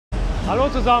Hallo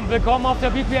zusammen, willkommen auf der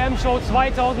BPM Show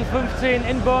 2015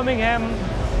 in Birmingham.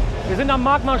 Wir sind am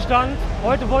Magma Stand.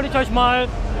 Heute wollte ich euch mal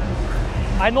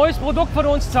ein neues Produkt von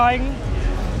uns zeigen,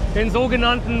 den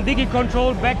sogenannten Digi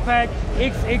Control Backpack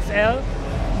XXL.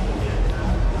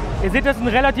 Ihr seht, das ist ein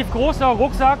relativ großer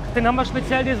Rucksack, den haben wir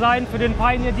speziell designt für den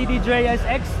Pioneer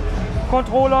DDJ-SX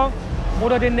Controller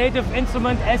oder den Native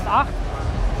Instrument S8.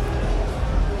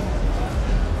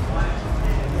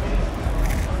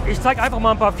 Ich zeige einfach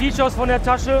mal ein paar Features von der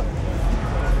Tasche.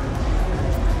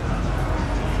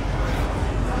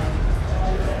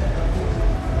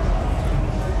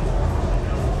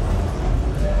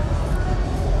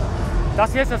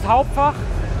 Das hier ist das Hauptfach.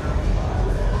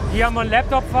 Hier haben wir ein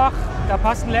Laptopfach. Da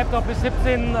passt ein Laptop bis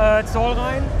 17 Zoll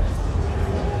rein.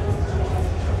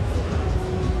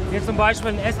 Hier zum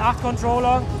Beispiel ein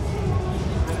S8-Controller.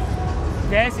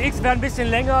 Der SX wäre ein bisschen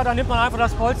länger, da nimmt man einfach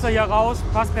das Polster hier raus,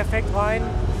 passt perfekt rein.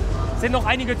 Es sind noch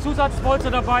einige Zusatzpolster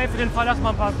dabei, für den Fall, dass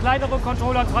man ein paar kleinere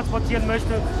Controller transportieren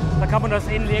möchte. Da kann man das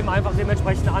Innenleben einfach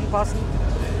dementsprechend anpassen.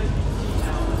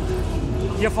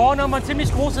 Hier vorne haben wir ein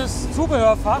ziemlich großes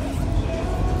Zubehörfach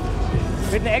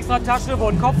mit einer extra Tasche, wo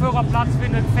ein Kopfhörer Platz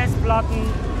findet, Festplatten.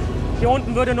 Hier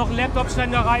unten würde noch ein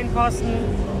Laptop-Ständer reinpassen.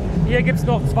 Hier gibt es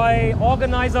noch zwei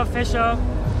Organizer-Fächer,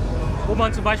 wo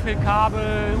man zum Beispiel Kabel,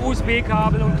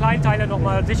 USB-Kabel und Kleinteile noch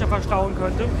mal sicher verstauen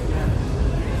könnte.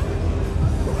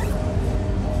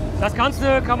 Das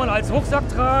Ganze kann man als Rucksack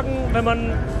tragen. Wenn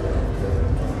man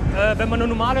eine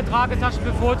normale Tragetasche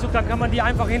bevorzugt, dann kann man die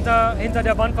einfach hinter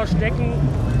der Wand verstecken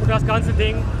und das ganze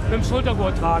Ding mit dem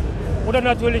Schultergurt tragen. Oder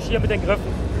natürlich hier mit den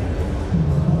Griffen.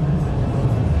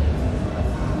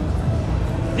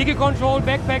 Digi Control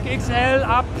Backpack XL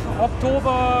ab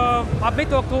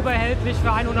Mitte Oktober erhältlich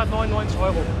für 199 €.